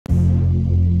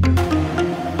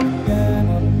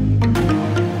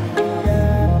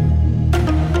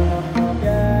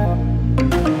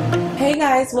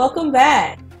guys, welcome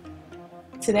back.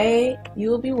 Today you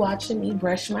will be watching me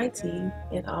brush my teeth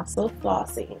and also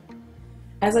flossing.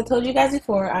 As I told you guys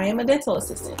before, I am a dental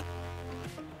assistant.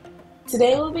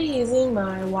 Today we'll be using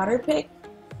my water pick.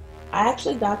 I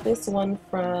actually got this one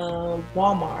from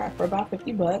Walmart for about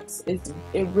 50 bucks. It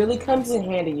really comes in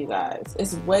handy, you guys.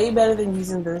 It's way better than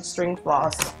using the string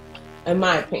floss, in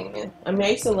my opinion. I mean, I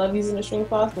used to love using the string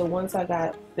floss, but once I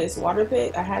got this water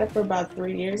pick, I had it for about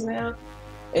 3 years now.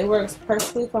 It works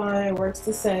perfectly fine, it works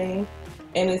the same,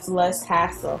 and it's less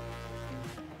hassle.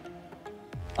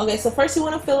 Okay, so first you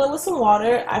want to fill it with some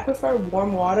water. I prefer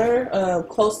warm water,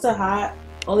 close to hot,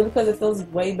 only because it feels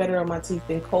way better on my teeth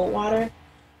than cold water.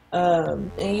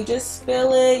 And you just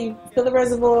fill it, you fill the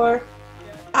reservoir.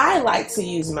 I like to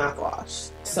use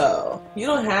mouthwash, so you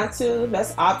don't have to,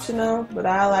 that's optional, but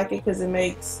I like it because it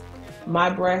makes my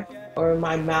breath or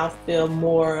my mouth feel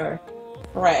more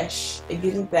fresh. It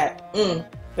gives it that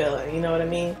feeling, you know what I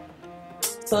mean?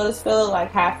 So just fill it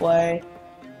like halfway,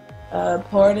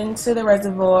 pour it into the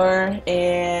reservoir,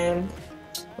 and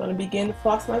I'm going to begin to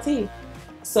floss my teeth.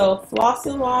 So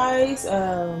flossing wise,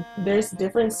 there's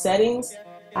different settings.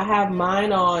 I have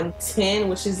mine on 10,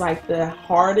 which is like the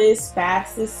hardest,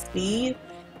 fastest speed.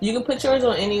 You can put yours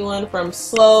on anyone from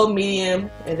slow, medium,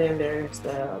 and then there's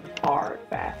the hard,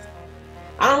 fast.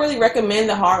 I don't really recommend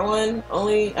the hard one.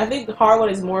 I think the hard one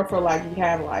is more for like you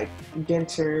have like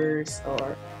dentures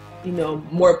or, you know,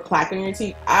 more plaque on your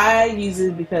teeth. I use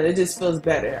it because it just feels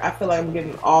better. I feel like I'm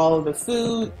getting all of the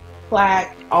food,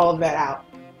 plaque, all of that out.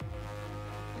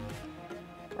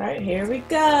 All right, here we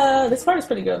go. This part is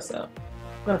pretty good, so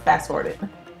I'm gonna fast forward it.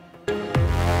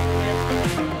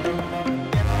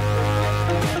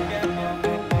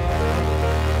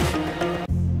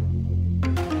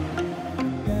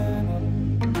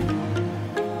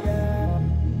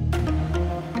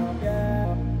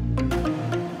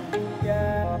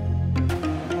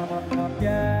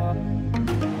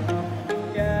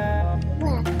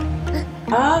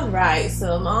 Alright,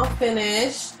 so I'm all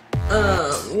finished.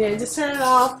 Yeah, just turn it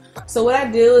off. So what I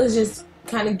do is just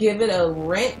kind of give it a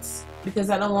rinse because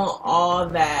I don't want all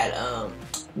that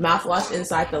mouthwash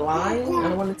inside the line. I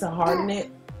don't want it to harden it.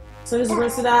 So just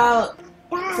rinse it out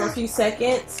for a few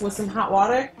seconds with some hot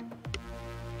water.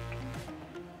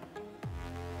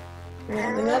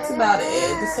 And that's about it.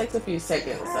 It just takes a few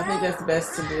seconds. I think that's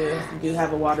best to do. If you do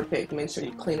have a water pick, make sure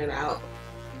you clean it out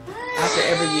after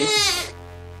every use.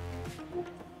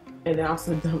 And then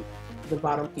also dump the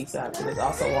bottom piece out because there's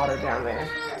also water down there.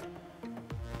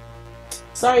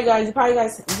 Sorry guys, you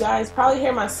guys probably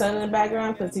hear my son in the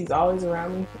background because he's always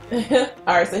around me.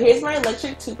 Alright, so here's my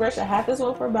electric toothbrush. I had this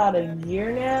one for about a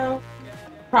year now.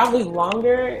 Probably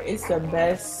longer. It's the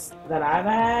best that I've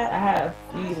had. I have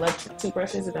a few electric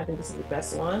toothbrushes and I think this is the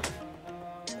best one.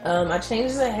 I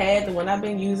changed the head. The one I've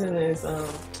been using is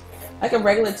like a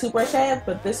regular toothbrush head,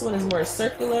 but this one is more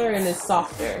circular and it's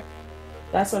softer.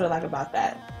 That's what I like about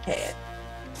that head.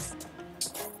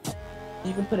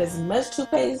 You can put as much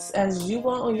toothpaste as you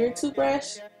want on your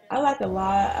toothbrush. I like a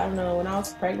lot. I don't know, when I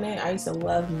was pregnant, I used to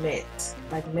love mint.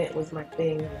 Like mint was my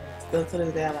thing. Still to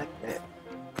this day, I like mint.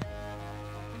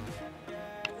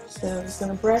 So I'm just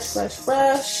gonna brush, brush,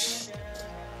 brush.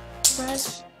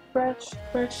 Brush, brush,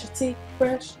 brush your teeth.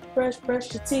 Brush, brush,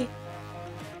 brush your teeth.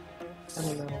 I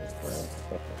don't know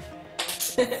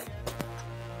what's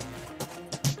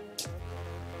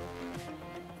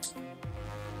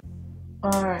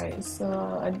Alright,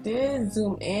 so I did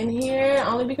zoom in here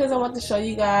only because I want to show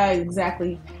you guys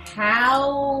exactly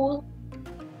how,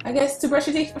 I guess, to brush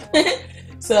your teeth.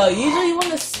 So usually you want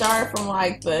to start from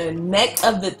like the neck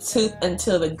of the tooth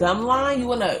until the gum line. You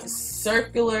want a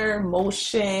circular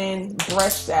motion,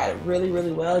 brush that really,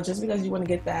 really well just because you want to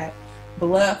get that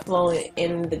blood flowing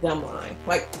in the gum line.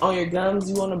 Like on your gums,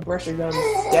 you want to brush your gums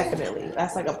definitely.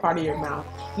 That's like a part of your mouth.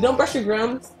 You don't brush your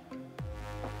gums,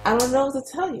 I don't know what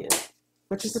to tell you.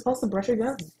 But you're supposed to brush your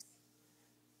gums.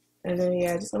 And then,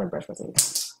 yeah, I just want to brush my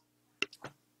teeth.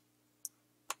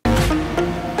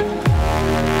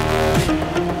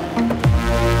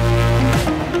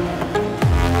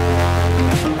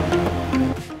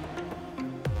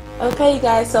 Okay, you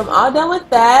guys, so I'm all done with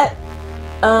that.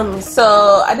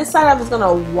 So I decided I was going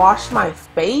to wash my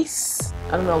face.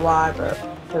 I don't know why, but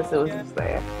because it was just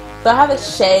there. So I have a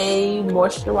Shea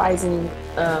moisturizing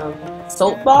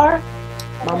soap bar.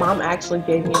 My mom actually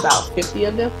gave me about 50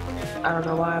 of them. I don't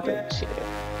know why, but she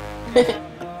did.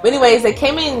 But anyways, they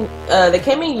came in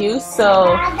use,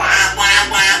 so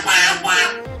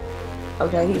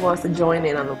okay, he wants to join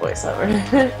in on the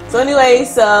voiceover. So anyway,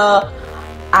 so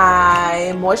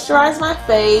I moisturize my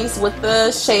face with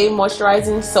the Shea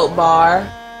moisturizing soap bar.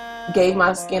 gave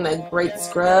my skin a great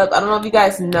scrub. I don't know if you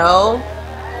guys know,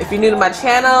 if you're new to my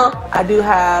channel, I do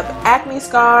have acne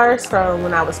scars from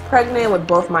when I was pregnant with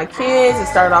both my kids. It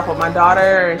started off with my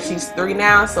daughter, and she's 3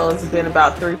 now, so it's been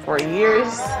about 3-4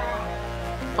 years,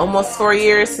 almost 4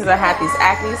 years since I had these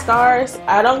acne scars.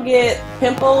 I don't get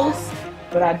pimples,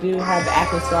 but I do have the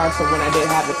acne scars from when I did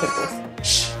have the pimples.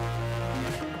 Shh.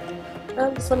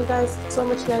 Just want you guys, so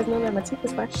much you guys know that my teeth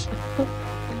is fresh.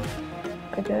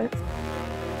 I guess.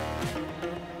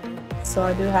 So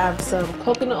I do have some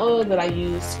coconut oil that I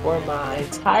use for my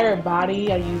entire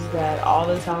body. I use that all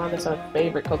the time. It's my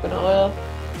favorite coconut oil.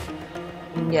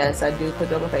 And yes, I do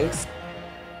put it on my face.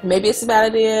 Maybe it's a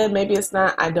bad idea, maybe it's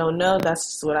not, I don't know. That's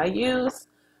just what I use.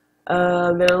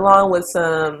 Then along with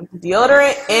some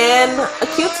deodorant and a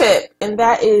Q-tip. And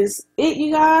that is it,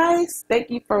 you guys. Thank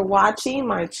you for watching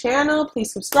my channel.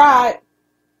 Please subscribe.